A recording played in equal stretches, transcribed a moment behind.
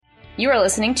You are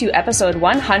listening to episode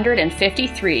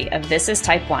 153 of This is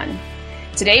Type 1.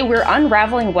 Today, we're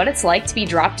unraveling what it's like to be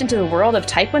dropped into the world of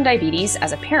type 1 diabetes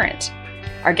as a parent.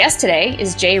 Our guest today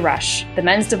is Jay Rush, the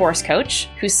men's divorce coach,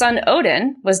 whose son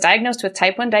Odin was diagnosed with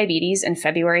type 1 diabetes in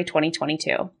February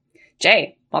 2022.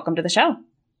 Jay, welcome to the show.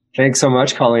 Thanks so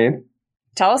much, Colleen.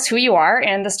 Tell us who you are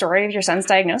and the story of your son's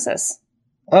diagnosis.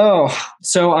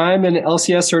 So I'm an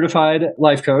LCS certified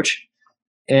life coach,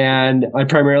 and I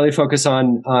primarily focus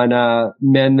on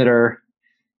men that are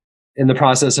in the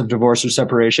process of divorce or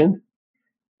separation.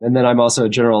 And then I'm also a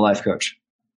general life coach.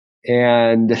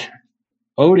 And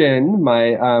Odin,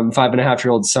 my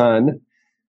 5.5-year-old son,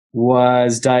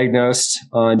 was diagnosed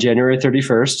on January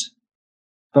 31st.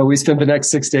 But we spent the next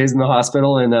 6 days in the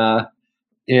hospital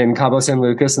in Cabo San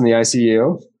Lucas in the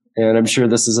ICU. And I'm sure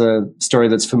this is a story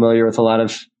that's familiar with a lot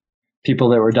of people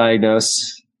that were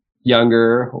diagnosed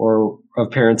younger or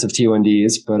of parents of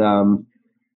T1Ds. But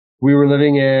we were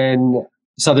living in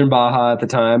Southern Baja at the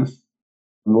time.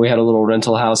 We had a little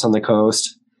rental house on the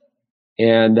coast.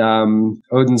 And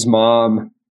Odin's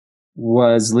mom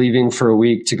was leaving for a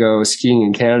week to go skiing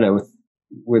in Canada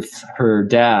with her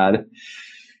dad.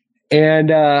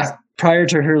 And prior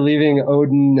to her leaving,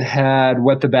 Odin had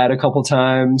wet the bed a couple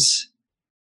times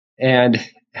and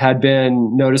had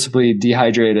been noticeably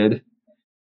dehydrated.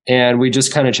 And we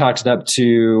just kind of chalked it up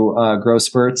to growth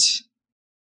spurts.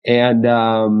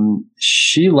 And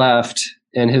she left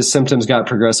and his symptoms got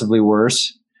progressively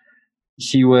worse.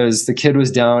 The kid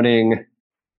was downing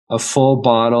a full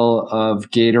bottle of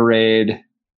Gatorade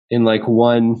in like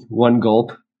one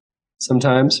gulp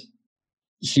sometimes.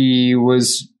 He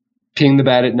was peeing the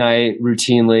bed at night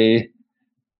routinely.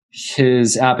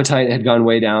 His appetite had gone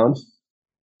way down.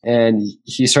 And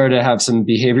he started to have some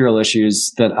behavioral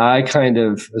issues that I kind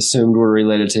of assumed were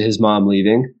related to his mom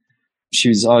leaving.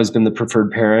 She's always been the preferred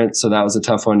parent, so that was a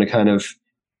tough one to kind of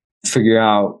figure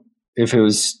out if it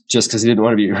was just because he didn't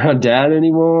want to be around dad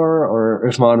anymore or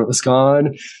if mom was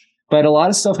gone. But a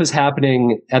lot of stuff was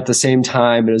happening at the same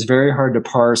time. It was very hard to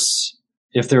parse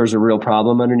if there was a real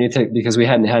problem underneath it because we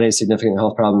hadn't had any significant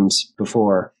health problems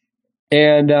before.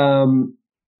 And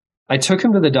I took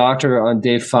him to the doctor on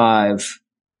day 5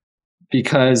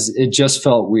 because it just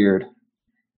felt weird.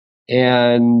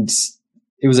 And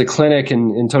it was a clinic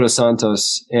in Todos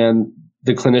Santos. And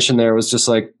the clinician there was just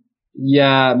like,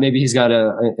 yeah, maybe he's got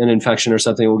an infection or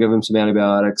something. We'll give him some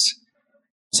antibiotics.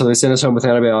 So they sent us home with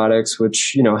antibiotics,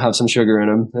 which, have some sugar in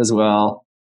them as well.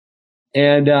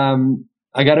 And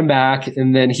I got him back,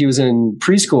 and then he was in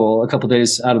preschool a couple of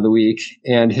days out of the week.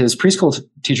 And his preschool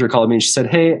teacher called me and she said,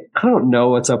 "Hey, I don't know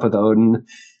what's up with Odin,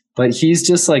 but he's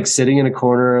just like sitting in a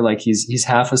corner, like he's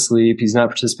half asleep. He's not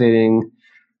participating.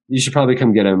 You should probably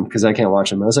come get him because I can't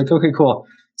watch him." I was like, "Okay, cool."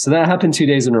 So that happened 2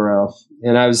 days in a row.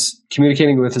 And I was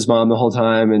communicating with his mom the whole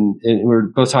time. And we were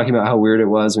both talking about how weird it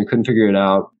was. And we couldn't figure it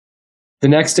out. The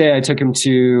next day I took him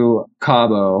to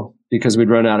Cabo because we'd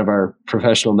run out of our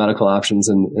professional medical options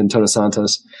in Todos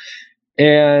Santos.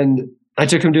 And I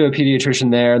took him to a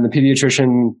pediatrician there. And the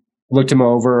pediatrician looked him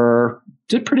over,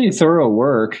 did pretty thorough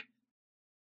work,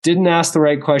 didn't ask the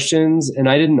right questions. And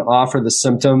I didn't offer the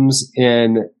symptoms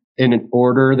in an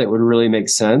order that would really make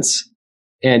sense.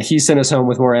 And he sent us home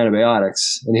with more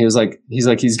antibiotics. And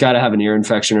he's got to have an ear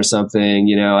infection or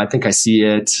something. I think I see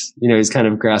it. He's kind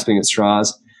of grasping at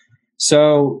straws.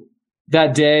 So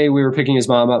that day we were picking his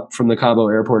mom up from the Cabo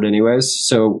airport anyways.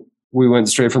 So we went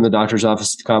straight from the doctor's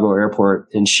office to the Cabo airport,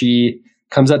 and she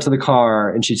comes out to the car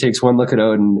and she takes one look at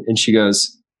Odin and she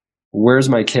goes, "Where's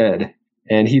my kid?"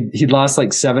 And he'd lost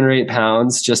like 7 or 8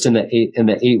 pounds just in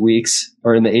the 8 weeks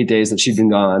or in the 8 days that she'd been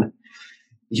gone.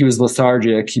 He was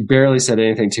lethargic. He barely said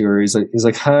anything to her. He's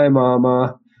like, "Hi,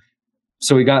 mama."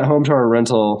 So we got home to our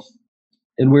rental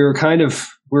and we were kind of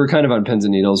on pins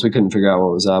and needles. We couldn't figure out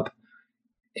what was up.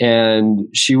 And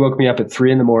she woke me up at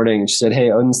 3 a.m. and she said,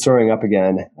 "Hey, Odin's throwing up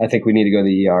again. I think we need to go to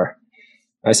the ER."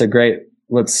 I said, "Great.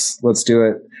 Let's do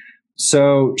it."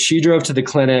 So she drove to the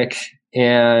clinic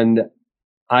and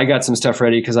I got some stuff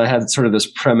ready because I had sort of this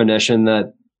premonition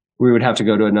that we would have to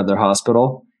go to another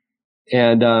hospital.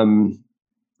 And,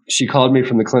 she called me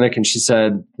from the clinic and she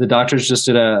said, "The doctors just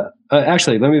did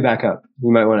actually, let me back up. You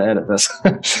might want to edit this."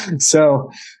 So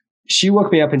she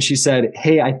woke me up and she said,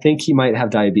 "Hey, I think he might have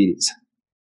diabetes."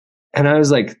 And I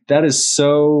was like, "That is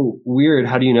so weird.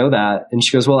 How do you know that?" And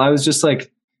she goes, "Well, I was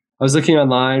looking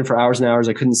online for hours and hours.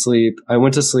 I couldn't sleep. I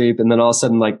went to sleep. And then all of a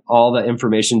sudden, like all the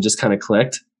information just kind of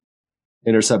clicked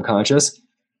in her subconscious."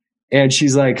 And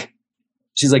she's like,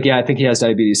 "Yeah, I think he has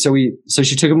diabetes." So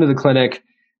she took him to the clinic.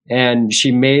 And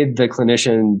she made the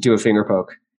clinician do a finger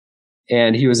poke.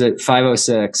 And he was at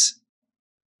 506.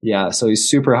 Yeah. So he's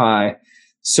super high.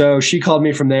 So she called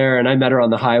me from there and I met her on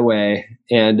the highway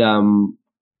and,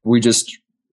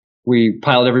 we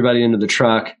piled everybody into the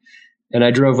truck and I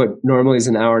drove what normally is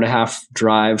an hour and a half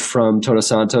drive from Todos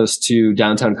Santos to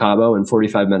downtown Cabo in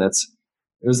 45 minutes.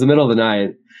 It was the middle of the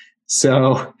night.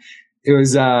 So it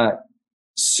was,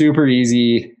 super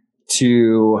easy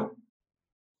to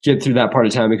get through that part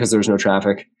of town because there was no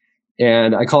traffic.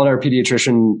 And I called our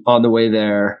pediatrician on the way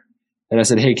there and I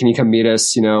said, hey, can you come meet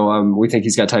us? We think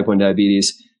he's got type 1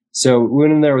 diabetes. So we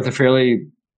went in there with a fairly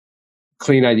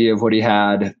clean idea of what he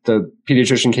had. The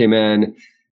pediatrician came in,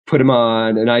 put him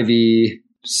on an IV,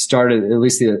 started at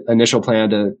least the initial plan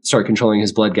to start controlling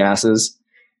his blood gases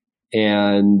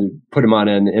and put him on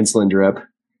an insulin drip.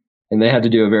 And they had to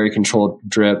do a very controlled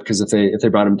drip because if they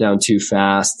brought him down too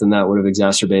fast, then that would have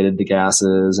exacerbated the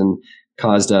gases and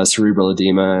caused cerebral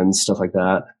edema and stuff like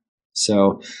that.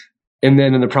 So, and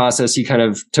then in the process, he kind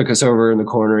of took us over in the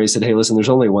corner. He said, hey, listen, there's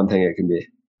only one thing it can be.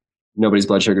 Nobody's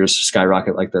blood sugars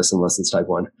skyrocket like this unless it's type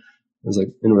 1. I was like,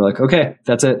 and we're like, okay,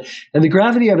 that's it. And the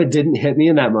gravity of it didn't hit me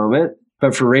in that moment.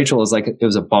 But for Rachel, it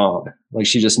was a bomb. Like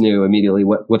she just knew immediately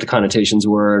what the connotations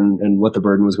were and what the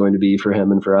burden was going to be for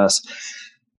him and for us.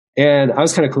 And I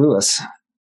was kind of clueless.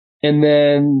 And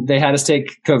then they had us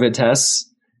take COVID tests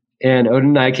and Odin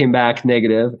and I came back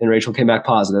negative and Rachel came back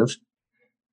positive.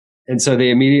 And so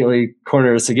they immediately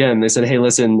cornered us again. They said, hey,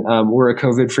 listen, we're a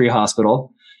COVID-free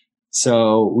hospital,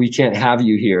 so we can't have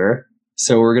you here.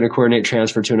 So we're going to coordinate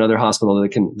transfer to another hospital that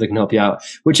can help you out,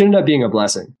 which ended up being a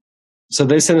blessing. So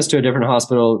they sent us to a different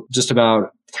hospital just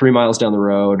about 3 miles down the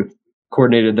road,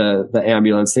 coordinated the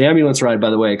ambulance. The ambulance ride, by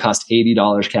the way, cost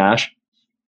 $80 cash.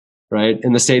 Right?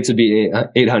 In the States, it'd be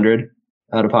 $800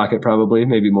 out of pocket, probably,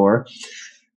 maybe more.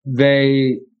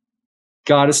 They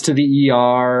got us to the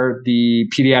ER. The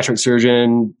pediatric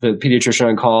surgeon, the pediatrician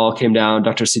on call came down,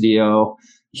 Dr. Cedillo.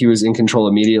 He was in control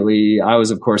immediately. I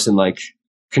was, of course, in like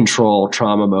control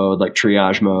trauma mode, like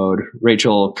triage mode.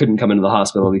 Rachel couldn't come into the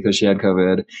hospital because she had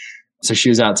COVID. So she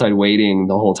was outside waiting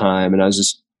the whole time. And I was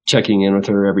just checking in with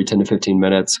her every 10 to 15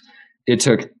 minutes. It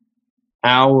took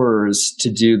hours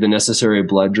to do the necessary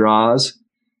blood draws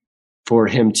for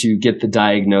him to get the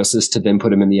diagnosis to then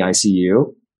put him in the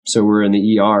ICU. So we're in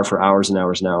the ER for hours and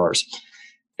hours and hours.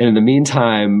 And in the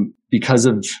meantime, because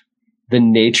of the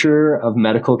nature of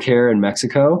medical care in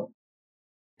Mexico,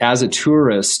 as a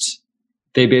tourist,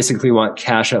 they basically want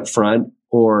cash up front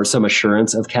or some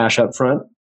assurance of cash up front,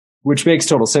 which makes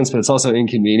total sense, but it's also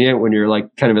inconvenient when you're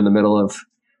like kind of in the middle of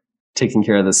taking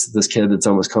care of this kid that's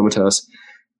almost comatose.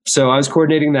 So I was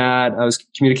coordinating that. I was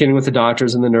communicating with the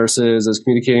doctors and the nurses. I was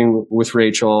communicating with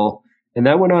Rachel. And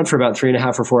that went on for about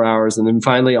 3.5 or 4 hours. And then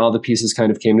finally, all the pieces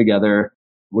kind of came together.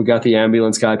 We got the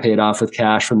ambulance guy paid off with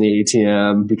cash from the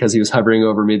ATM because he was hovering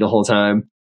over me the whole time.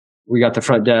 We got the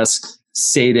front desk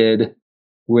sated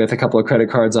with a couple of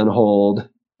credit cards on hold.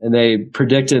 And they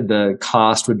predicted the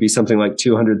cost would be something like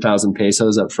 200,000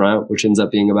 pesos up front, which ends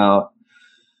up being about,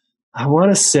 I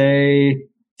want to say,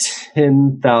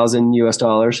 10,000 US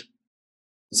dollars.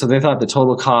 So they thought the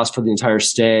total cost for the entire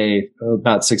stay,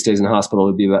 about 6 days in the hospital,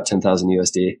 would be about 10,000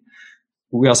 USD.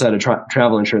 We also had a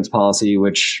travel insurance policy,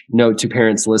 which, note to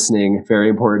parents listening, very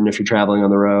important if you're traveling on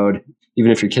the road,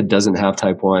 even if your kid doesn't have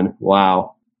type 1.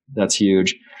 Wow, that's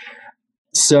huge.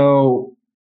 So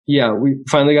yeah, we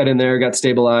finally got in there, got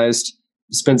stabilized,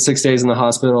 spent 6 days in the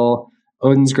hospital.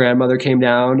 Odin's grandmother came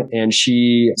down and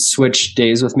she switched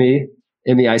days with me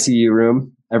in the ICU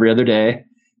room every other day.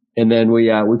 And then we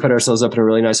put ourselves up in a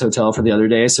really nice hotel for the other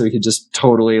day so we could just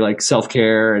totally like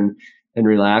self-care and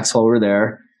relax while we're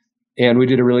there. And we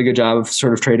did a really good job of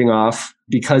sort of trading off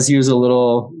because he was a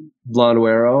little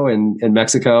blonduero in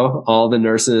Mexico. All the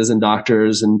nurses and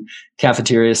doctors and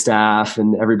cafeteria staff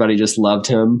and everybody just loved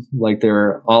him. Like they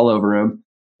were all over him.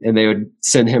 And they would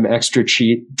send him extra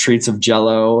treats of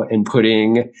Jell-O and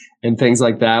pudding and things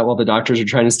like that while the doctors are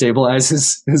trying to stabilize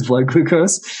his blood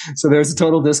glucose. So there was a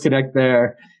total disconnect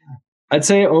there. I'd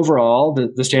say overall,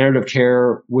 the standard of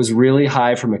care was really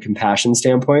high from a compassion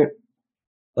standpoint,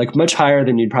 like much higher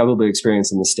than you'd probably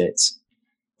experience in the States.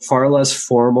 Far less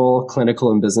formal,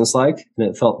 clinical, and business-like. And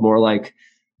it felt more like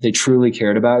they truly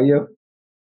cared about you.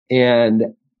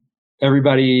 And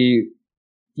everybody,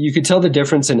 you could tell the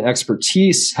difference in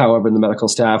expertise, however, in the medical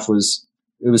staff was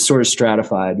sort of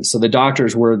stratified. So the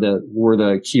doctors were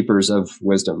the keepers of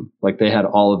wisdom. Like they had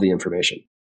all of the information.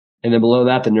 And then below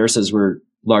that, the nurses were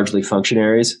largely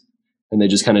functionaries and they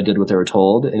just kind of did what they were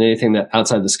told. And anything that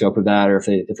outside the scope of that, or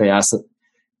if they asked,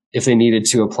 if they needed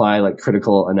to apply like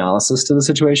critical analysis to the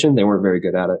situation, they weren't very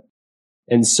good at it.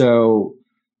 And so,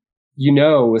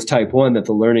 with type 1 that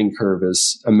the learning curve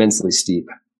is immensely steep.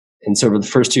 And so for the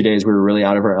first 2 days, we were really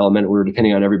out of our element. We were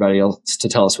depending on everybody else to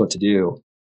tell us what to do.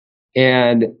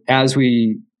 And as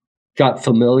we got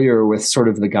familiar with sort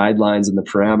of the guidelines and the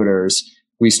parameters,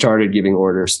 we started giving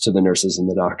orders to the nurses and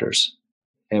the doctors.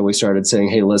 And we started saying,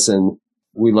 hey, listen,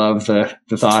 we love the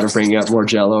thought of bringing up more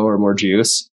Jell-O or more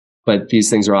juice, but these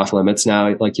things are off limits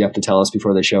now. Like, you have to tell us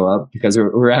before they show up, because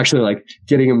we're actually like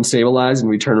getting him stabilized, and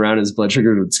we turn around, his blood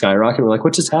sugar would skyrocket. We're like,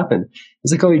 what just happened?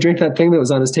 He's like, oh, he drank that thing that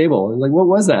was on his table. And like, what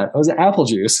was that? It was apple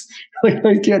juice. Like,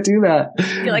 you can't do that.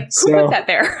 You're like, who put that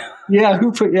there?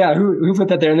 Who put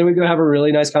that there? And then we go have a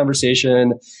really nice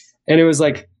conversation. And it was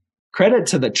like, credit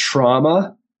to the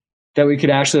trauma that we could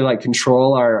actually like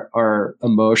control our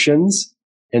emotions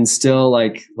and still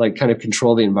like kind of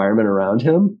control the environment around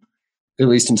him, at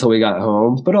least until we got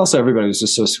home. But also everybody was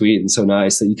just so sweet and so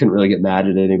nice that you couldn't really get mad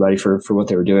at anybody for what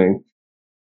they were doing.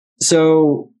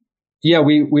 So yeah,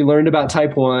 we learned about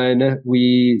type 1.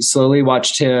 We slowly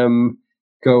watched him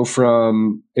go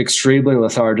from extremely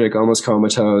lethargic, almost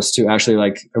comatose, to actually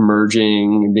like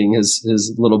emerging and being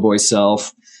his little boy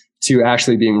self, to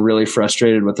actually being really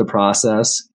frustrated with the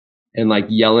process and like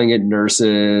yelling at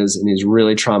nurses. And he's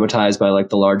really traumatized by like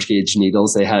the large gauge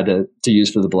needles they had to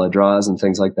use for the blood draws and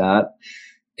things like that.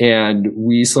 And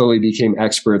we slowly became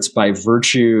experts by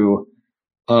virtue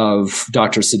of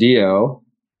Dr. Cedillo,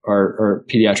 our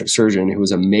pediatric surgeon, who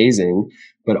was amazing,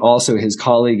 but also his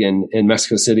colleague in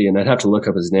Mexico City. And I'd have to look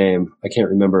up his name. I can't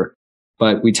remember,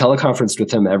 but we teleconferenced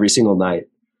with him every single night.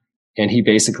 And he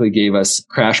basically gave us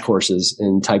crash courses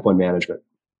in type 1 management.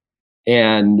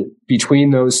 And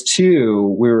between those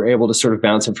two, we were able to sort of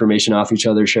bounce information off each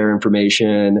other, share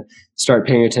information, start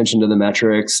paying attention to the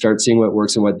metrics, start seeing what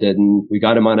works and what didn't. We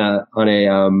got him on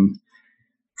a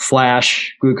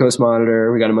flash glucose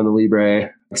monitor. We got him on the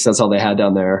Libre, because that's all they had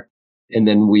down there. And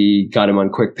then we got him on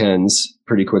quick pens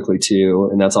pretty quickly too.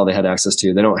 And that's all they had access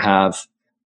to. They don't have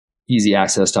easy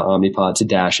access to Omnipod, to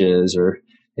dashes or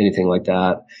anything like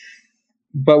that.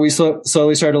 But we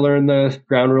slowly started to learn the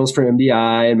ground rules for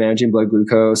MDI and managing blood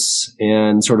glucose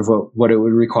and sort of what it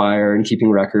would require, and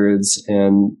keeping records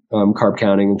and carb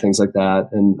counting and things like that.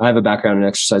 And I have a background in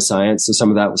exercise science, so some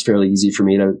of that was fairly easy for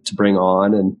me to bring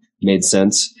on and made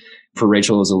sense. For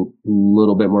Rachel, it was a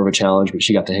little bit more of a challenge, but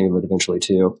she got the hang of it eventually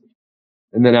too.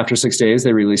 And then after 6 days,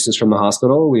 they released us from the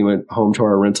hospital. We went home to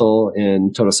our rental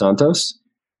in Todos Santos.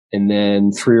 And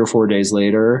then 3 or 4 days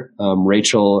later,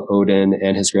 Rachel, Odin,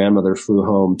 and his grandmother flew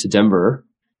home to Denver.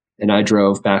 And I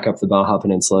drove back up the Baja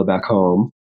Peninsula back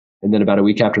home. And then about a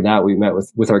week after that, we met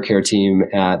with our care team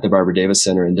at the Barbara Davis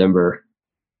Center in Denver.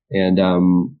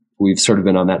 And we've sort of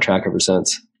been on that track ever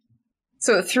since.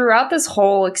 So throughout this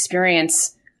whole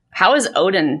experience, how has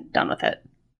Odin done with it?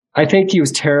 I think he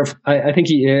was I think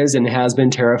he is and has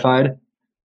been terrified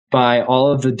by all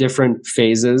of the different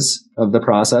phases of the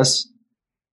process.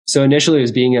 So initially it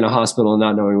was being in a hospital and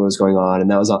not knowing what was going on. And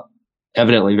that was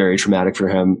evidently very traumatic for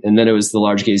him. And then it was the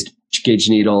large gauge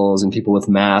needles and people with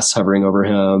masks hovering over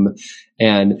him,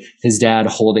 and his dad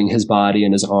holding his body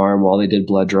in his arm while they did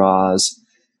blood draws.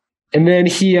 And then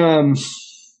he,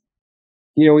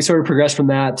 we sort of progressed from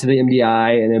that to the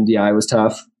MDI, and MDI was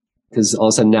tough because all of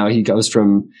a sudden now he goes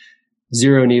from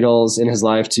 0 needles in his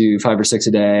life to 5 or 6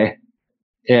 a day.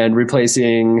 And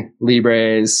replacing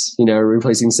Libres,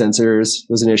 replacing sensors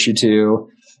was an issue too.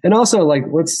 And also, like,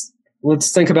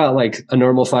 let's think about like a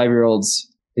normal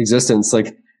 5-year-old's existence.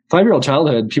 Like 5-year-old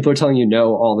childhood, people are telling you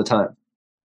no all the time.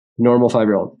 Normal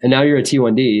 5-year-old. And now you're a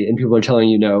T1D and people are telling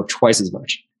you no twice as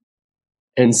much.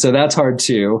 And so that's hard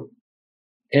too.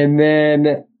 And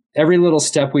then every little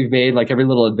step we've made, like every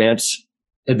little advance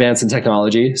in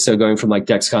technology. So going from like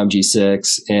Dexcom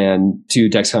G6 to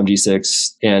Dexcom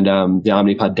G6 and the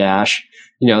Omnipod Dash,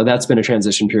 that's been a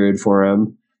transition period for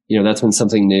him. That's been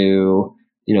something new.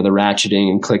 The ratcheting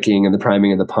and clicking and the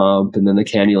priming of the pump, and then the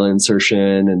cannula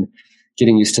insertion and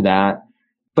getting used to that.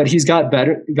 But he's gotten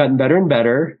better and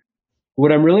better.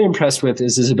 What I'm really impressed with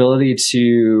is his ability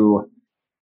to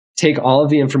take all of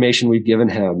the information we've given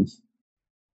him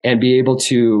and be able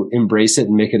to embrace it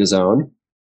and make it his own.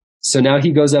 So now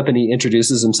he goes up and he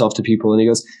introduces himself to people and he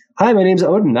goes, "Hi, my name's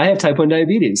Odin. I have type 1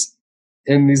 diabetes."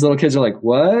 And these little kids are like,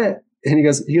 "What?" And he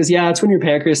goes, "Yeah, it's when your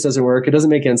pancreas doesn't work. It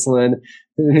doesn't make insulin."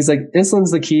 And he's like,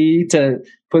 "Insulin's the key to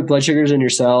put blood sugars in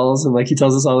your cells." And like, he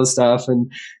tells us all this stuff,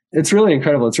 and it's really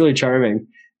incredible. It's really charming.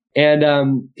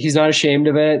 And, he's not ashamed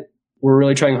of it. We're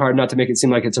really trying hard not to make it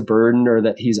seem like it's a burden or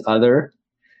that he's other.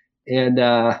 And,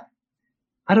 I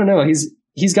don't know.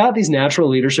 He's got these natural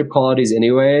leadership qualities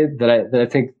anyway that I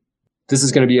think this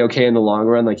is going to be okay in the long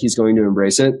run. Like, he's going to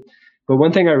embrace it. But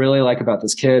one thing I really like about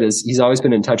this kid is he's always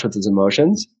been in touch with his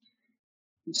emotions.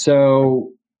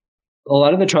 So a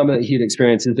lot of the trauma that he'd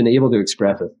experienced, he's been able to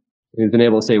express it. He's been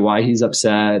able to say why he's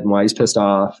upset and why he's pissed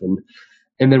off.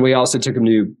 And then we also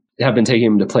have been taking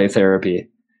him to play therapy.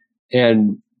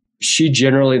 And she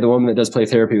generally, the woman that does play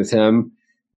therapy with him,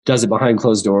 does it behind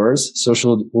closed doors. So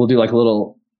we'll do like a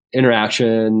little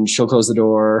interaction. She'll close the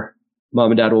door.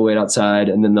 Mom and dad will wait outside,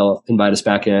 and then they'll invite us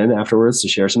back in afterwards to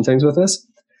share some things with us.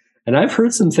 And I've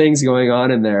heard some things going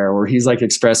on in there where he's like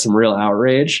expressed some real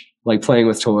outrage, like playing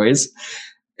with toys.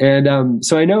 And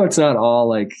so I know it's not all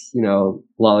like,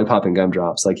 lollipop and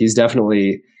gumdrops. Like it's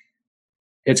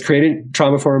created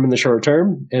trauma for him in the short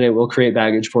term, and it will create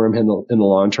baggage for him in the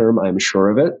long term. I'm sure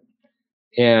of it.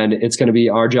 And it's going to be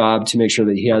our job to make sure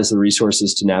that he has the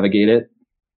resources to navigate it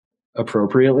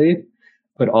appropriately,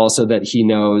 but also that he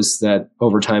knows that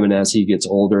over time and as he gets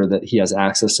older, that he has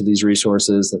access to these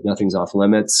resources, that nothing's off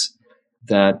limits,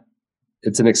 that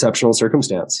it's an exceptional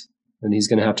circumstance, and he's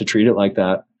going to have to treat it like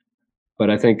that. But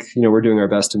I think, we're doing our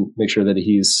best to make sure that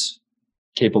he's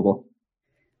capable.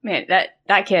 Man,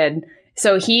 that kid.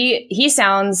 So he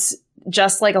sounds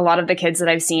just like a lot of the kids that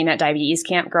I've seen at diabetes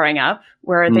camp growing up,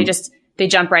 where they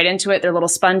jump right into it. They're little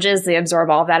sponges. They absorb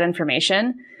all of that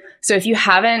information. So if you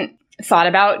haven't thought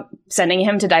about sending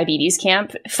him to diabetes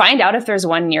camp, find out if there's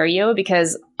one near you,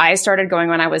 because I started going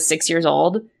when I was 6 years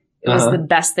old. It was the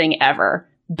best thing ever.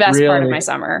 Best part of my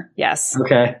summer. Yes.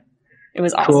 Okay. It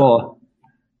was awesome. Cool.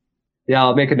 Yeah,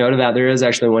 I'll make a note of that. There is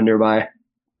actually one nearby.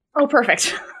 Oh,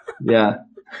 perfect. Yeah.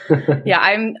 Yeah,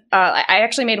 I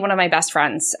actually made one of my best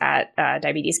friends at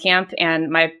diabetes camp,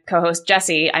 and my co-host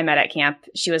Jessie, I met at camp.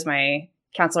 She was my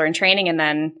counselor in training, and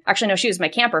then she was my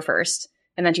camper first,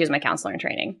 and then she was my counselor in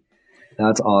training.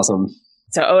 That's awesome.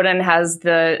 So Odin has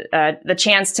the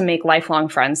chance to make lifelong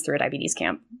friends through a diabetes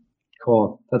camp.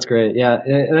 Cool. That's great. Yeah,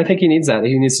 and I think he needs that.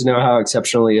 He needs to know how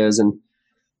exceptional he is and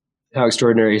how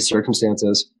extraordinary his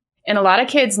circumstances. And a lot of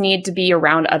kids need to be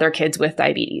around other kids with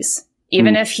diabetes.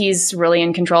 Even if he's really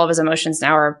in control of his emotions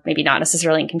now, or maybe not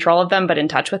necessarily in control of them, but in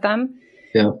touch with them.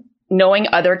 Yeah. Knowing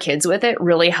other kids with it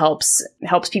really helps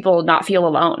people not feel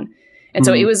alone. And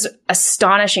so it was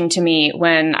astonishing to me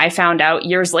when I found out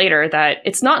years later that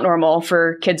it's not normal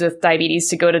for kids with diabetes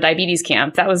to go to diabetes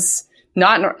camp. That was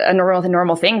not a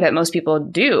normal thing that most people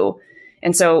do.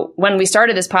 And so when we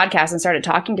started this podcast and started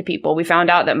talking to people, we found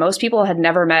out that most people had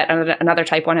never met another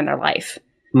type 1 in their life.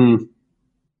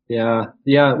 Yeah.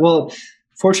 Yeah. Well,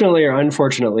 fortunately or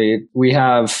unfortunately, we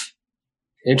live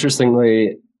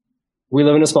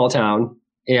in a small town,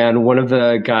 and one of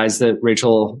the guys that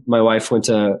Rachel, my wife, went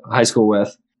to high school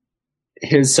with,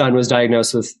 his son was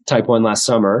diagnosed with type 1 last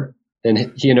summer,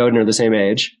 and he and Odin are the same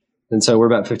age. And so we're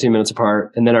about 15 minutes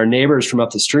apart. And then our neighbors from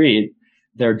up the street,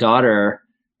 their daughter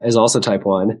is also type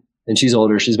 1, and she's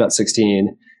older. She's about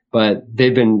 16. But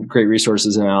they've been great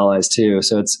resources and allies too.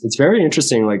 So it's very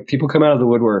interesting. Like, people come out of the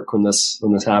woodwork when this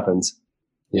happens.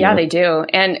 Yeah, they do.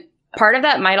 And part of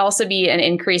that might also be an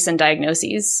increase in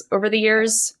diagnoses over the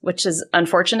years, which is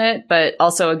unfortunate, but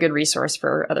also a good resource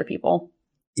for other people.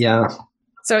 Yeah.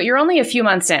 So you're only a few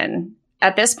months in.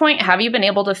 At this point, have you been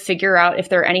able to figure out if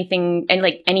there are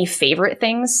any favorite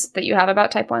things that you have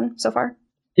about type 1 so far?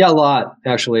 Yeah, a lot,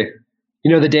 actually.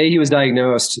 The day he was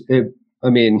diagnosed, it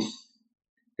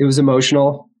was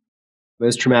emotional. It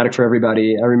was traumatic for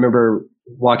everybody. I remember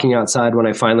walking outside when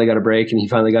I finally got a break and he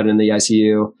finally got in the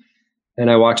ICU. And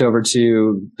I walked over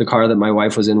to the car that my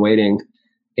wife was in waiting,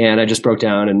 and I just broke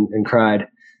down and cried.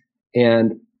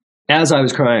 And as I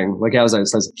was crying, like as I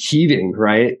was heaving,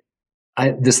 right,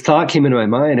 this thought came into my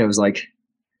mind. I was like,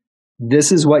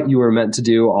 this is what you were meant to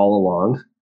do all along.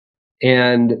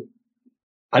 And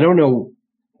I don't know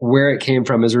where it came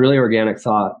from. It was a really organic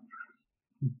thought,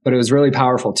 but it was really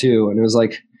powerful too. And it was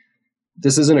like,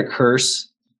 this isn't a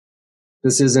curse.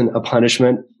 This isn't a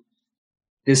punishment.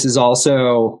 This is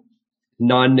also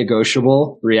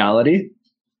non-negotiable reality.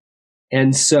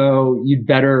 And so you'd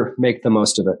better make the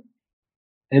most of it.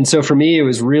 And so for me, it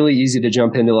was really easy to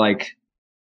jump into like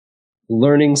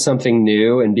learning something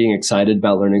new and being excited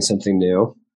about learning something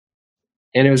new.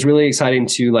 And it was really exciting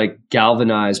to like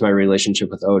galvanize my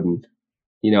relationship with Odin.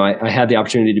 I had the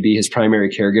opportunity to be his primary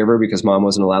caregiver because mom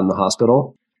wasn't allowed in the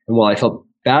hospital. And while I felt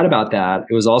bad about that,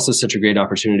 it was also such a great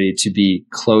opportunity to be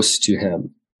close to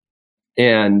him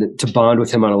and to bond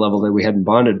with him on a level that we hadn't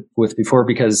bonded with before,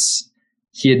 because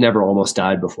he had never almost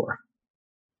died before.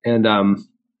 And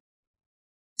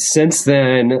since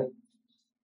then,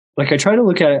 like, I try to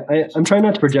look at it, I'm trying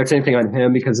not to project anything on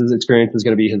him because his experience is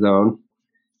going to be his own,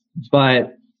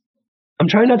 but I'm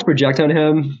trying not to project on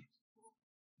him.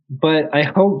 But I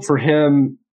hope for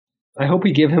him,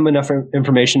 we give him enough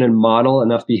information and model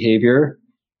enough behavior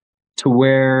to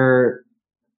where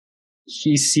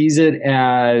he sees it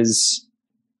as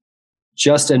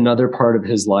just another part of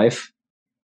his life,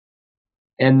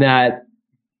 and that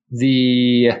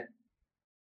the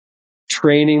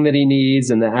training that he needs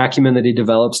and the acumen that he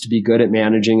develops to be good at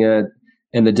managing it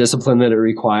and the discipline that it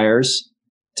requires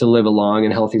to live a long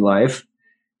and healthy life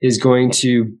is going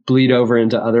to bleed over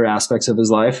into other aspects of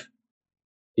his life,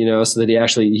 so that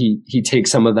he takes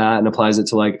some of that and applies it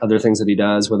to like other things that he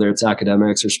does, whether it's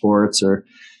academics or sports or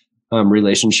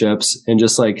relationships. And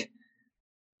just like,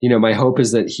 my hope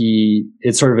is that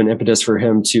it's sort of an impetus for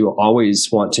him to always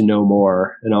want to know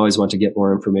more and always want to get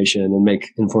more information and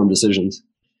make informed decisions.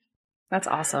 That's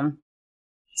awesome.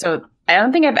 So I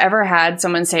don't think I've ever had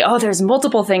someone say, oh, there's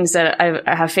multiple things that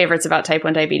I have favorites about type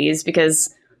 1 diabetes,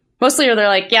 because mostly they're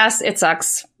like, yes, it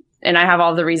sucks. And I have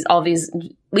all these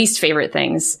least favorite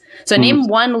things. So name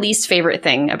one least favorite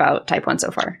thing about type 1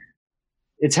 so far.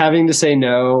 It's having to say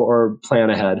no or plan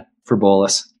ahead for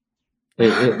bolus.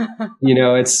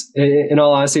 It's in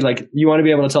all honesty, like you want to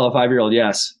be able to tell a 5-year-old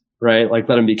yes, right? Like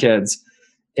let them be kids.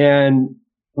 And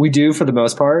we do for the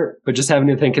most part, but just having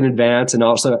to think in advance and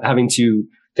also having to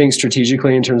think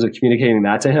strategically in terms of communicating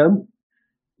that to him,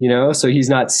 so he's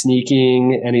not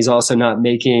sneaking and he's also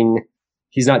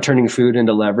he's not turning food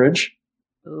into leverage,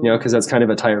 because that's kind of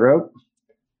a tightrope.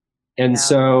 And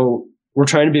so we're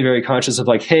trying to be very conscious of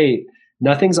like, hey,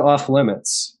 nothing's off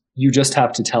limits. You just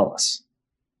have to tell us.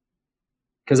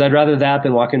 Because I'd rather that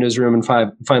than walk into his room and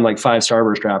find like 5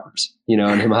 Starburst wrappers,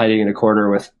 and him hiding in a corner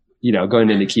with, going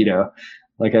into keto.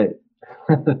 Like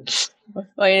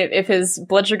well, if his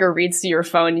blood sugar reads to your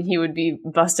phone, he would be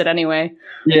busted anyway.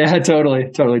 Yeah,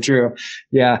 totally true.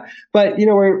 Yeah. But,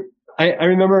 I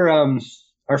remember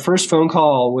our first phone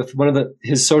call with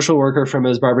his social worker from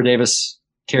his Barbara Davis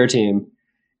care team.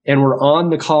 And we're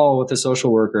on the call with the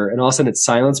social worker, and all of a sudden it's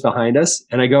silence behind us.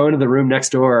 And I go into the room next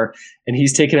door, and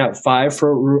he's taken out 5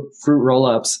 fruit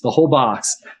roll-ups, the whole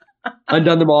box,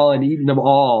 undone them all and eaten them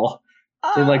all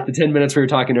in like the 10 minutes we were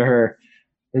talking to her.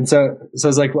 And so I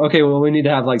was like, okay, well, we need to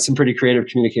have like some pretty creative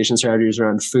communication strategies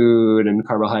around food and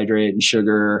carbohydrate and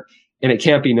sugar. And it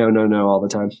can't be no all the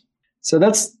time. So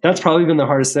that's probably been the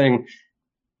hardest thing.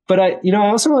 But I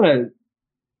also want to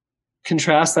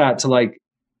contrast that to like,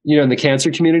 in the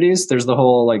cancer communities, there's the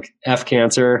whole like F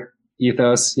cancer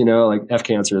ethos, like F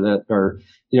cancer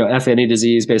F any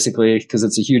disease basically, because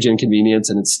it's a huge inconvenience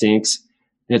and it stinks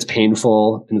and it's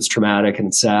painful and it's traumatic and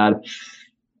it's sad.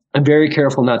 I'm very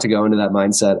careful not to go into that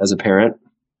mindset as a parent,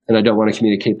 and I don't want to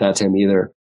communicate that to him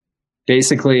either.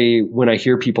 Basically, when I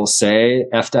hear people say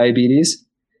F diabetes,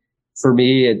 for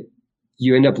me,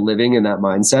 you end up living in that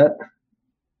mindset,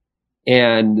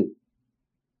 and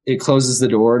it closes the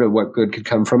door to what good could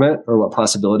come from it or what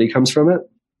possibility comes from it.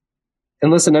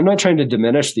 And listen, I'm not trying to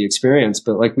diminish the experience,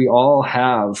 but like we all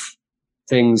have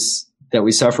things that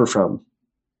we suffer from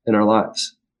in our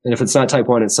lives. And if it's not type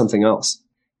 1, it's something else.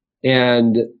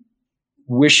 And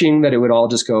wishing that it would all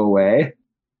just go away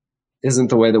isn't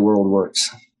the way the world works.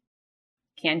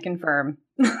 Can confirm.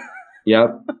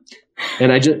 Yep.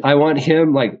 And I want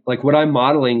him like what I'm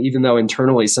modeling, even though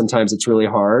internally sometimes it's really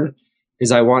hard,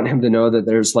 is I want him to know that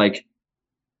there's like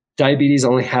diabetes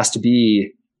only has to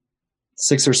be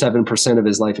 6 or 7% of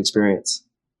his life experience.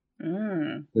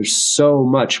 There's so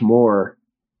much more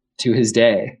to his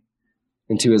day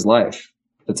and to his life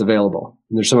that's available.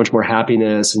 And there's so much more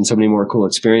happiness and so many more cool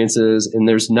experiences. And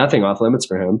there's nothing off limits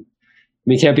for him. I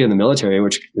mean, he can't be in the military,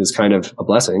 which is kind of a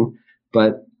blessing,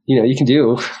 but you can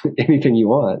do anything you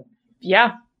want.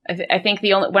 Yeah. I think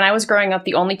when I was growing up,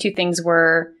 the only 2 things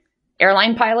were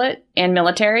airline pilot and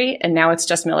military. And now it's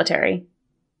just military,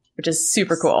 which is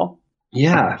super cool.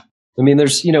 Yeah. I mean,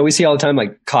 there's, we see all the time,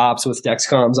 like cops with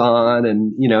Dexcoms on,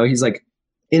 and, he's like,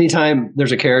 anytime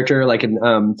there's a character like in,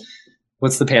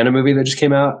 what's the Panda movie that just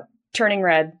came out? Turning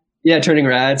Red. Yeah, Turning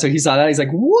Red. So he saw that. He's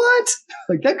like, what?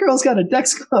 Like that girl's got a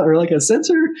Dexcom or like a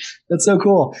sensor. That's so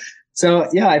cool. So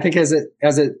yeah, I think as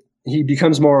he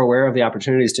becomes more aware of the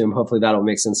opportunities to him, hopefully that'll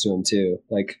make sense to him too.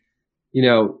 Like,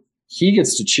 he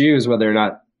gets to choose whether or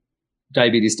not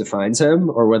diabetes defines him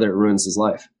or whether it ruins his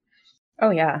life.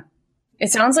 Oh yeah.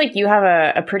 It sounds like you have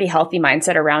a pretty healthy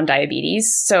mindset around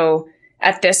diabetes. So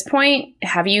at this point,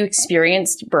 have you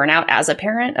experienced burnout as a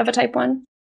parent of a type 1?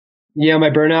 Yeah,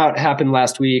 my burnout happened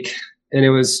last week, and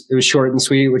it was short and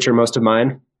sweet, which are most of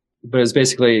mine. But it was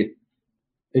basically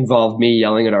involved me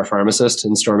yelling at our pharmacist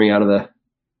and storming out of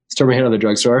the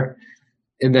drugstore.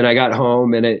 And then I got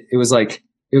home, and it was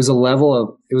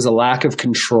a lack of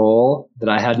control that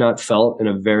I had not felt in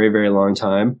a very, very long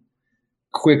time.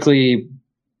 Quickly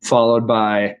followed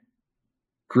by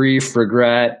grief,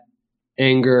 regret,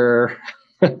 anger,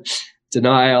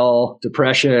 denial,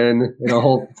 depression, and a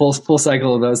whole full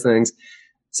cycle of those things.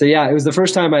 So yeah, it was the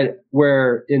first time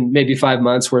where in maybe 5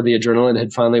 months where the adrenaline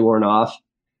had finally worn off,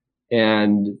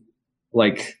 and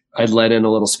like I'd let in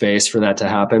a little space for that to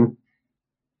happen,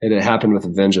 and it happened with a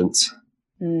vengeance.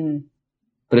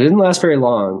 But it didn't last very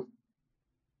long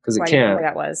because it can't.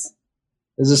 That was.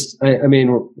 It's just, I mean,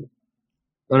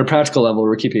 on a practical level,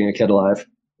 we're keeping a kid alive.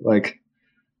 Like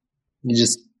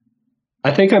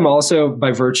I think I'm also,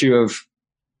 by virtue of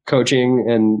coaching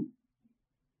and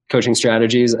coaching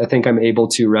strategies, I think I'm able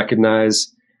to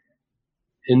recognize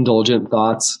indulgent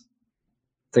thoughts,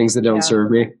 things that don't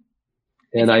serve me.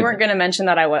 And if you weren't going to mention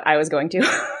that, I was going to.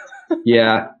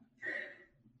 Yeah.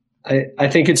 I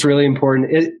think it's really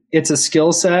important. It's a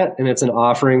skill set and it's an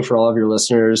offering for all of your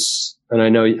listeners. And I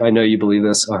know you believe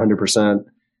this 100%,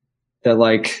 that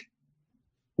like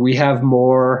we have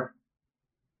more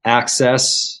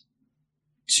access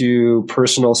to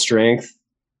personal strength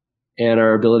and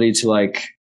our ability to like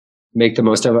make the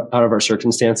most out of our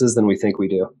circumstances than we think we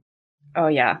do. Oh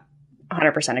yeah.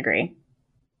 100% agree.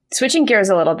 Switching gears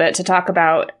a little bit to talk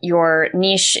about your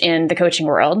niche in the coaching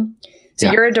world.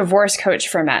 So you're a divorce coach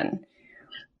for men.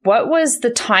 What was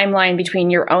the timeline between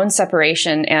your own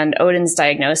separation and Odin's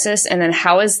diagnosis? And then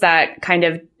how is that kind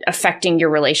of affecting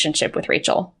your relationship with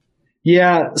Rachel?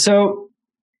 Yeah. So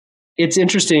it's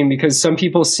interesting because some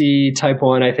people see type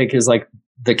 1, I think, as like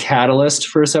the catalyst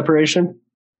for a separation.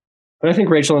 But I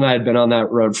think Rachel and I had been on that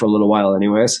road for a little while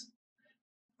anyways.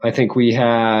 I think we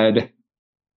had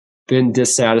been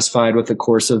dissatisfied with the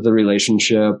course of the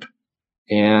relationship,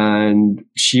 and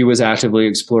she was actively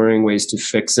exploring ways to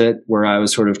fix it where I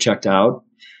was sort of checked out.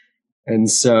 And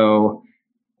so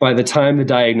by the time the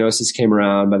diagnosis came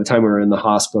around, by the time we were in the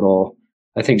hospital,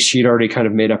 I think she'd already kind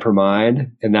of made up her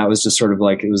mind. And that was just sort of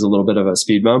like, it was a little bit of a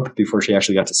speed bump before she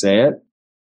actually got to say it.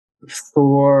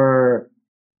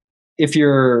 If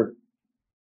you're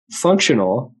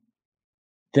functional,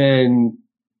 then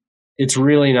it's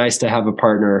really nice to have a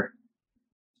partner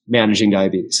managing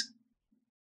diabetes,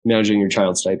 managing your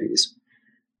child's diabetes.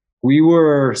 We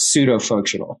were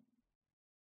pseudo-functional.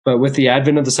 But with the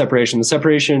advent of the separation,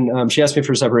 she asked me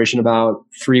for separation about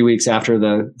 3 weeks after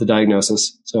the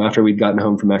diagnosis. So after we'd gotten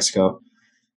home from Mexico,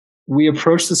 we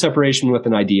approached the separation with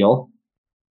an ideal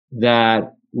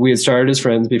that we had started as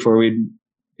friends before we'd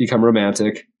become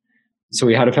romantic. So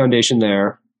we had a foundation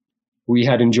there. We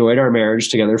had enjoyed our marriage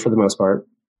together for the most part.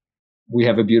 We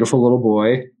have a beautiful little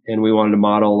boy, and we wanted to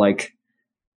model like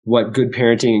what good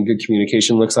parenting and good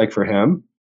communication looks like for him.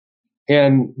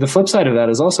 And the flip side of that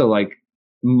is also like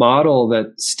model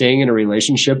that staying in a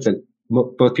relationship that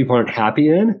both people aren't happy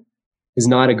in is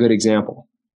not a good example.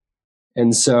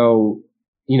 And so,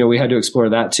 we had to explore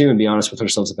that too and be honest with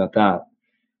ourselves about that.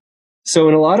 So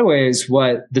in a lot of ways,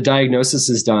 what the diagnosis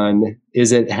has done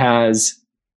is it has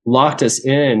locked us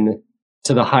in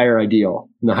to the higher ideal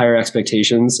and the higher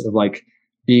expectations of like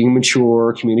being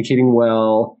mature, communicating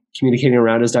well, communicating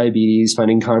around his diabetes,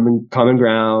 finding common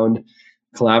ground,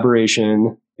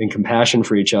 collaboration, and compassion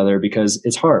for each other, because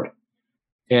it's hard.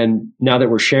 And now that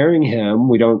we're sharing him,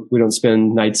 we don't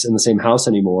spend nights in the same house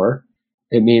anymore.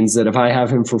 It means that if I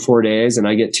have him for 4 days and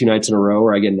I get 2 nights in a row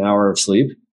where I get an hour of sleep,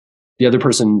 the other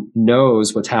person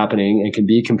knows what's happening and can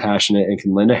be compassionate and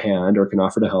can lend a hand or can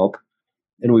offer to help.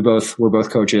 And we're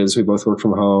both coaches. We both work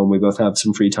from home. We both have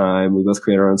some free time. We both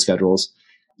create our own schedules.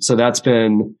 So that's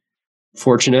been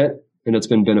fortunate and it's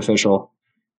been beneficial.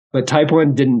 But type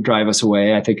 1 didn't drive us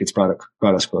away. I think it's brought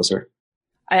us closer.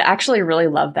 I actually really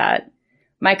love that.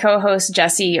 My co-host,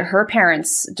 Jessie, her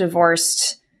parents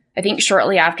divorced, I think,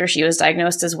 shortly after she was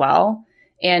diagnosed as well.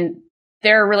 And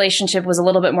their relationship was a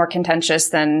little bit more contentious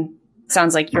than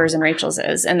sounds like yours and Rachel's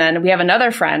is. And then we have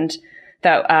another friend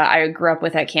that I grew up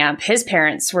with at camp. His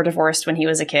parents were divorced when he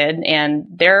was a kid, and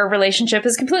their relationship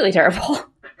is completely terrible.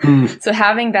 So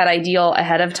having that ideal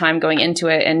ahead of time going into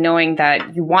it and knowing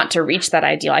that you want to reach that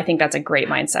ideal, I think that's a great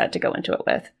mindset to go into it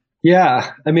with.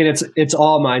 Yeah. I mean, it's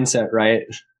all mindset, right?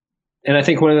 And I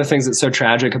think one of the things that's so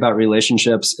tragic about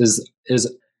relationships is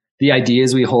the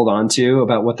ideas we hold on to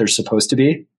about what they're supposed to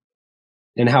be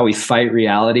and how we fight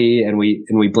reality and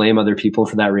we blame other people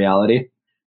for that reality.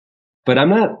 But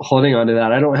I'm not holding on to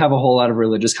that. I don't have a whole lot of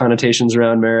religious connotations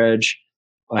around marriage.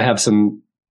 I have some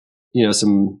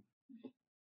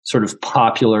sort of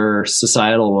popular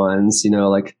societal ones,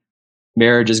 like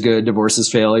marriage is good, divorce is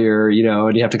failure,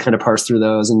 and you have to kind of parse through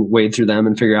those and wade through them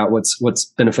and figure out what's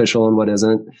beneficial and what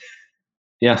isn't.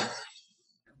 Yeah.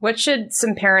 What should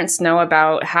some parents know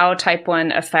about how type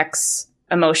 1 affects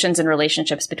emotions and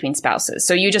relationships between spouses?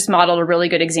 So you just modeled a really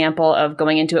good example of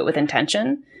going into it with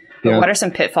intention, but what are some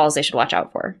pitfalls they should watch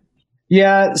out for?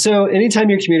 Yeah. So anytime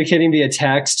you're communicating via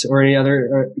text or any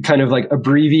other kind of like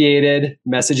abbreviated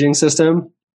messaging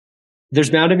system, there's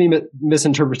bound to be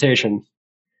misinterpretation.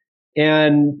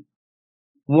 And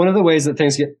one of the ways that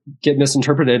things get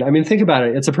misinterpreted, I mean, think about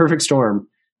it. It's a perfect storm.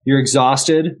 You're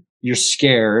exhausted. You're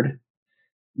scared.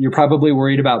 You're probably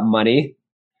worried about money.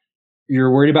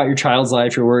 You're worried about your child's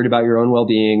life. You're worried about your own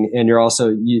well-being. And you're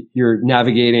also, you're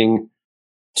navigating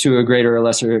to a greater or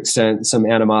lesser extent some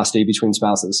animosity between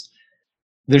spouses.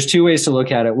 There's two ways to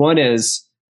look at it. One is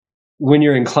when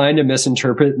you're inclined to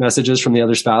misinterpret messages from the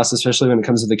other spouse, especially when it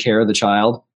comes to the care of the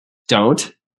child,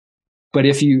 don't. But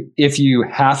if you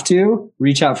have to,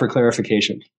 reach out for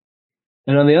clarification.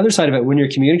 And on the other side of it, when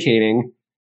you're communicating,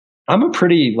 I'm a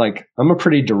pretty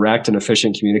direct and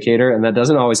efficient communicator, and that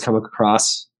doesn't always come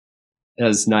across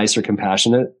as nice or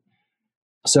compassionate.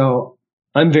 So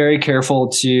I'm very careful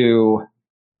to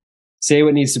say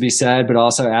what needs to be said, but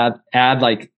also add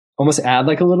like a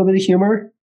little bit of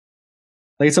humor.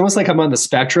 Like it's almost like I'm on the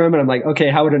spectrum and I'm like, okay,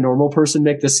 how would a normal person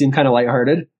make this seem kind of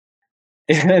lighthearted?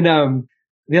 And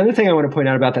the other thing I want to point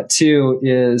out about that too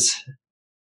is,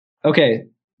 okay,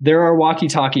 there are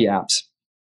walkie-talkie apps.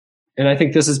 And I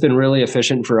think this has been really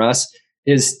efficient for us.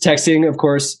 Is texting, of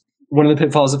course, one of the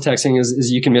pitfalls of texting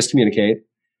is you can miscommunicate.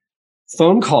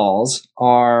 Phone calls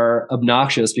are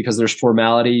obnoxious because there's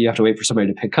formality. You have to wait for somebody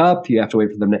to pick up. You have to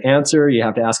wait for them to answer. You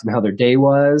have to ask them how their day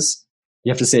was.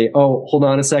 You have to say, oh, hold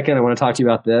on a second. I want to talk to you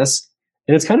about this.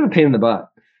 And it's kind of a pain in the butt.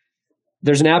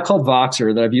 There's an app called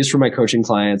Voxer that I've used for my coaching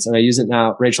clients, and I use it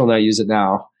now. Rachel and I use it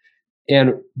now.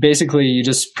 And basically, you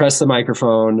just press the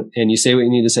microphone and you say what you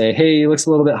need to say. Hey, it looks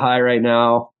a little bit high right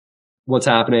now. What's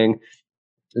happening?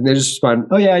 And they just respond,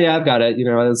 oh, yeah, I've got it. You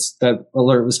know, that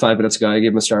alert was 5 minutes ago. I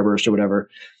gave them a starburst or whatever.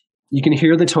 You can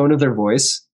hear the tone of their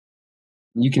voice.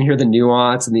 You can hear the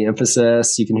nuance and the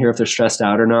emphasis. You can hear if they're stressed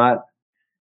out or not.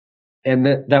 And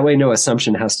that way, no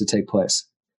assumption has to take place.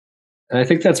 And I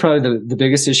think that's probably the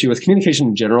biggest issue with communication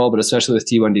in general, but especially with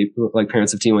T1D, like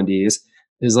parents of T1Ds,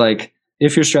 is like,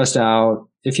 if you're stressed out,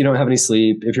 if you don't have any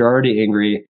sleep, if you're already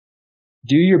angry,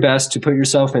 do your best to put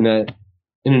yourself in an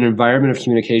environment of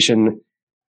communication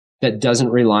that doesn't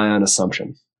rely on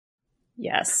assumption.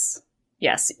 Yes.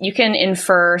 You can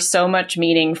infer so much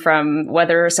meaning from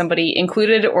whether somebody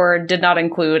included or did not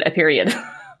include a period.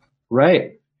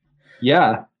 Right.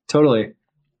 Yeah, totally.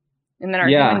 And then our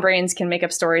human brains can make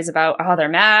up stories about, oh, they're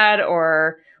mad,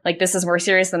 or like, this is more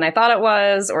serious than I thought it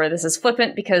was, or this is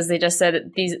flippant because they just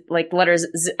said these like letters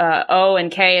O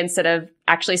and K instead of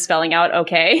actually spelling out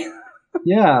okay.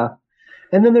 Yeah.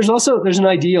 And then there's an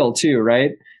ideal too,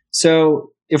 right?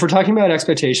 So if we're talking about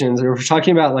expectations, or if we're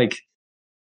talking about like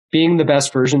being the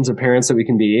best versions of parents that we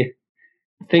can be,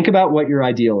 think about what your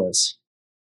ideal is.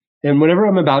 And whenever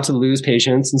I'm about to lose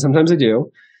patience, and sometimes I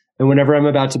do, and whenever I'm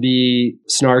about to be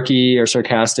snarky or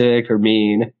sarcastic or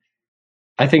mean,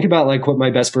 I think about like what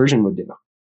my best version would do.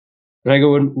 And I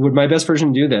go, would my best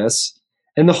version do this?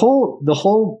 And the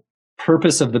whole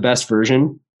purpose of the best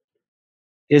version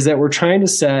is that we're trying to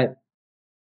set,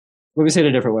 let me say it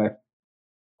a different way.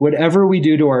 Whatever we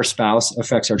do to our spouse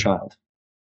affects our child.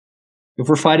 If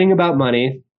we're fighting about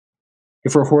money,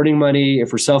 if we're hoarding money,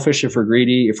 if we're selfish, if we're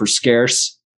greedy, if we're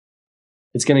scarce,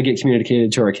 it's going to get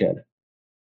communicated to our kid.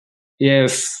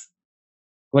 If,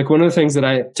 like, one of the things that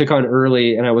I took on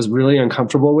early and I was really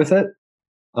uncomfortable with it,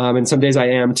 and some days I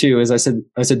am too, is I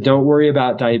said, don't worry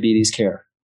about diabetes care.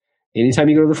 Anytime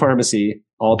you go to the pharmacy,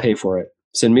 I'll pay for it.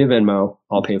 Send me a Venmo,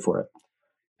 I'll pay for it.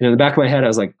 And in the back of my head, I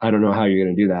was like, I don't know how you're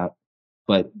going to do that,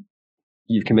 but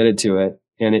you've committed to it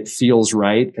and it feels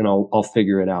right, and I'll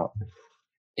figure it out.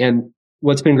 And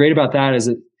what's been great about that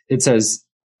is it says,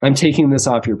 I'm taking this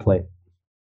off your plate.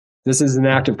 This is an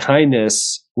act of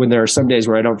kindness when there are some days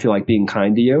where I don't feel like being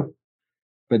kind to you,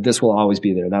 but this will always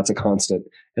be there. That's a constant.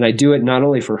 And I do it not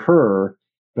only for her,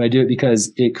 but I do it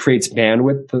because it creates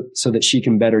bandwidth so that she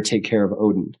can better take care of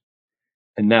Odin.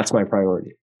 And that's my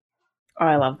priority. Oh,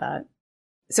 I love that.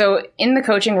 So in the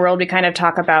coaching world, we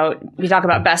talk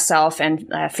about best self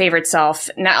and favorite self.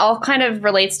 And that all kind of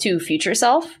relates to future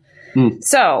self.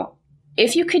 So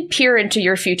if you could peer into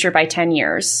your future by 10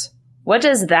 years, what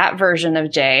does that version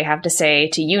of Jay have to say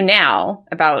to you now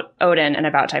about Odin and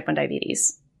about type 1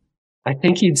 diabetes? I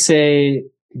think he'd say,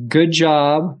 good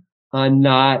job on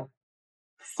not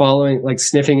following, like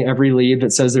sniffing every lead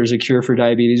that says there's a cure for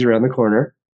diabetes around the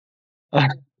corner. I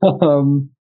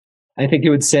think he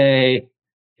would say,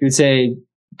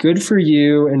 good for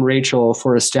you and Rachel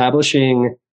for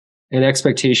establishing an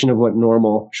expectation of what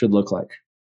normal should look like,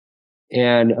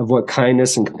 and of what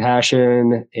kindness and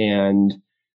compassion and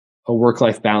a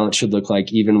work-life balance should look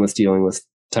like, even with dealing with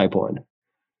type 1.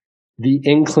 the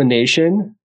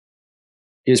inclination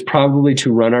is probably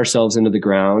to run ourselves into the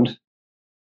ground,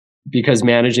 because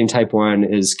managing type 1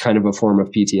 is kind of a form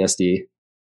of PTSD.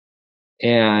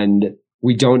 And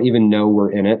we don't even know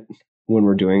we're in it when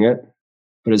we're doing it.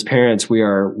 But as parents, we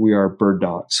are bird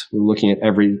dogs. We're looking at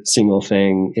every single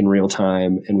thing in real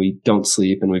time, and we don't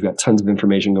sleep, and we've got tons of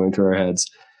information going through our heads.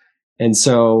 And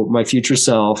so my future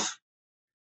self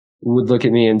would look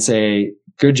at me and say,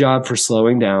 good job for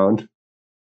slowing down.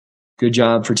 Good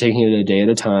job for taking it a day at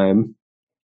a time.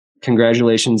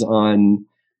 Congratulations on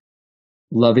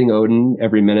loving Odin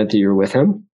every minute that you're with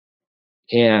him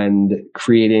and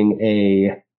creating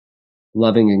a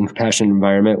loving and compassionate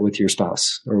environment with your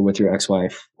spouse or with your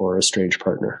ex-wife or a strange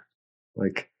partner.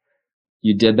 Like,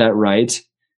 you did that right.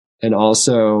 And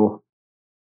also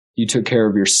you took care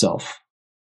of yourself.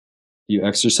 You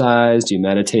exercised, you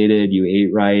meditated, you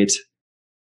ate right.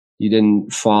 You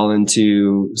didn't fall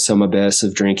into some abyss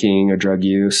of drinking or drug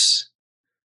use.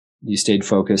 You stayed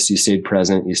focused, you stayed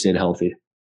present, you stayed healthy.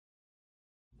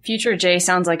 Future Jay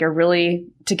sounds like a really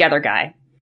together guy.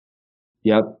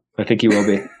 Yep, I think he will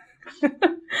be.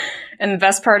 And the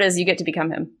best part is you get to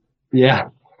become him. Yeah.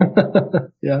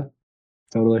 Yeah,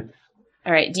 totally.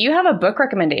 All right. Do you have a book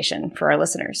recommendation for our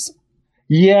listeners?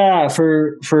 Yeah,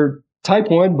 for type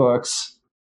 1 books,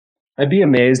 I'd be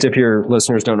amazed if your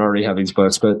listeners don't already have these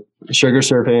books, but Sugar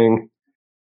Surfing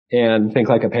and Think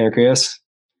Like a Pancreas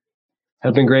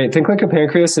have been great. Think Like a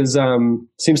Pancreas is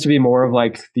seems to be more of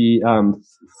like the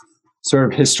sort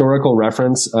of historical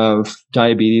reference of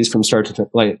diabetes from start to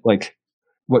like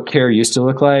what care used to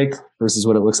look like versus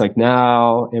what it looks like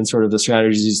now, and sort of the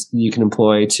strategies you can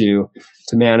employ to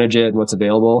manage it and what's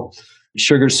available.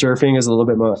 Sugar Surfing is a little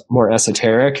bit more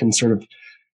esoteric, and sort of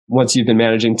once you've been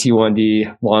managing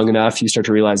T1D long enough, you start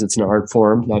to realize it's an art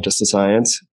form, not just a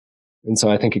science. And so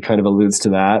I think it kind of alludes to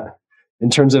that. In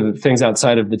terms of things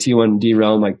outside of the T1D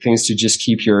realm, like things to just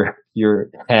keep your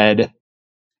head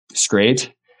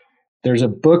straight, there's a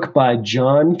book by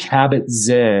Jon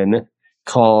Kabat-Zinn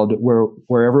called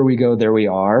Wherever We Go, There We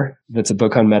Are. That's a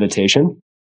book on meditation.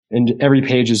 And every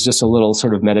page is just a little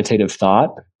sort of meditative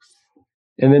thought.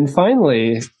 And then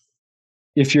finally,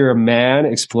 if you're a man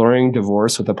exploring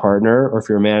divorce with a partner, or if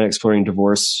you're a man exploring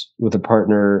divorce with a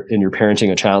partner and you're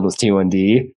parenting a child with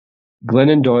T1D,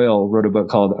 Glennon Doyle wrote a book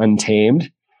called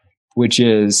Untamed, which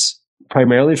is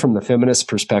primarily from the feminist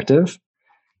perspective.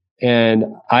 And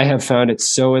I have found it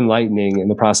so enlightening in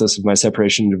the process of my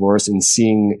separation and divorce, and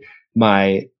seeing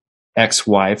my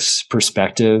ex-wife's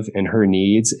perspective and her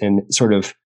needs, and sort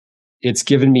of it's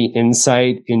given me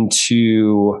insight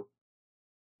into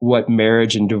what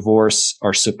marriage and divorce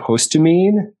are supposed to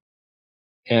mean,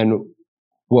 and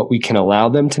what we can allow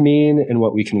them to mean, and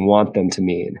what we can want them to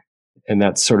mean. And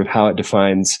that's sort of how it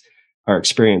defines our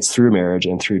experience through marriage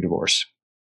and through divorce.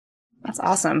 That's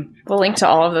awesome. We'll link to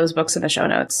all of those books in the show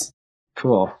notes.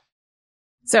 Cool.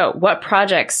 So what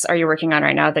projects are you working on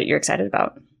right now that you're excited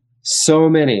about? So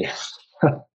many.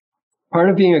 Part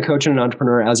of being a coach and an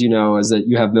entrepreneur, as you know, is that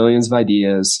you have millions of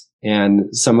ideas, and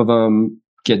some of them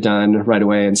get done right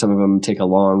away, and some of them take a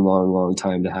long, long, long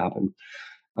time to happen.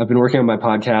 I've been working on my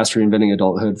podcast, Reinventing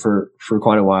Adulthood, for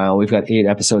quite a while. We've got 8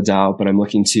 episodes out, but I'm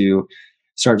looking to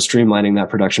start streamlining that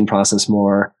production process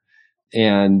more.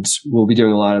 And we'll be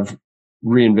doing a lot of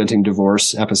Reinventing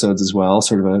Divorce episodes as well,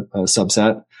 sort of a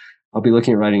subset. I'll be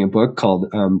looking at writing a book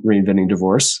called Reinventing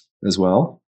Divorce as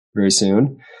well very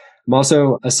soon. I'm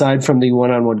also, aside from the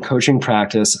one-on-one coaching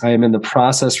practice, I am in the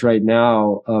process right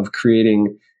now of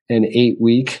creating an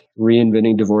 8-week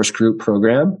Reinventing Divorce group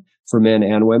program for men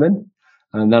and women.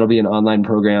 That'll be an online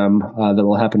program that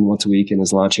will happen once a week and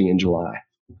is launching in July.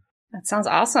 That sounds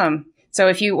awesome. So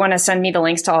if you want to send me the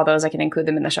links to all those, I can include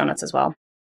them in the show notes as well.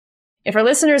 If our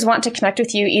listeners want to connect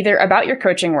with you either about your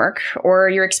coaching work or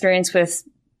your experience with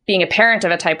being a parent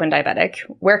of a type 1 diabetic,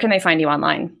 where can they find you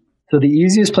online? So the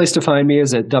easiest place to find me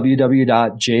is at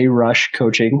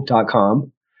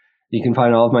www.jrushcoaching.com. You can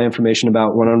find all of my information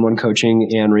about one-on-one coaching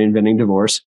and Reinventing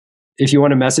Divorce. If you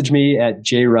want to message me at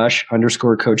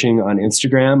jrush_coaching on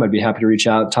Instagram, I'd be happy to reach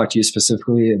out, talk to you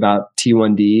specifically about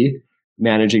T1D,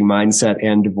 managing mindset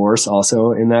and divorce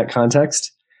also in that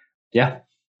context. Yeah,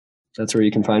 that's where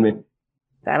you can find me.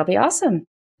 That'll be awesome.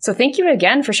 So thank you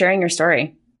again for sharing your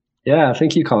story. Yeah,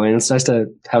 thank you, Colleen. It's nice to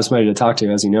have somebody to talk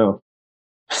to, as you know.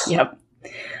 Yep.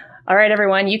 All right,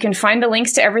 everyone. You can find the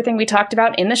links to everything we talked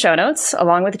about in the show notes,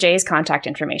 along with Jay's contact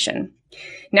information.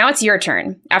 Now it's your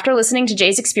turn. After listening to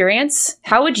Jay's experience,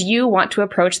 how would you want to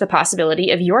approach the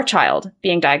possibility of your child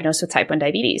being diagnosed with type 1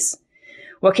 diabetes?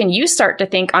 What can you start to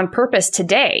think on purpose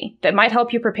today that might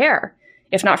help you prepare,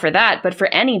 if not for that, but for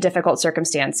any difficult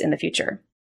circumstance in the future?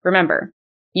 Remember,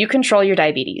 you control your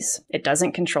diabetes. It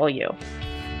doesn't control you.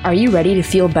 Are you ready to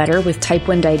feel better with type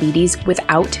 1 diabetes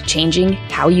without changing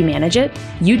how you manage it?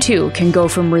 You too can go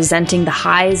from resenting the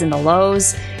highs and the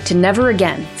lows to never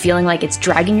again feeling like it's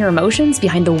dragging your emotions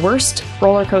behind the worst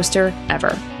roller coaster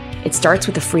ever. It starts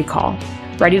with a free call.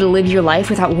 Ready to live your life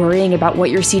without worrying about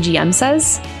what your CGM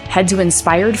says? Head to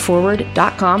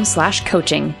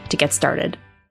inspiredforward.com/coaching to get started.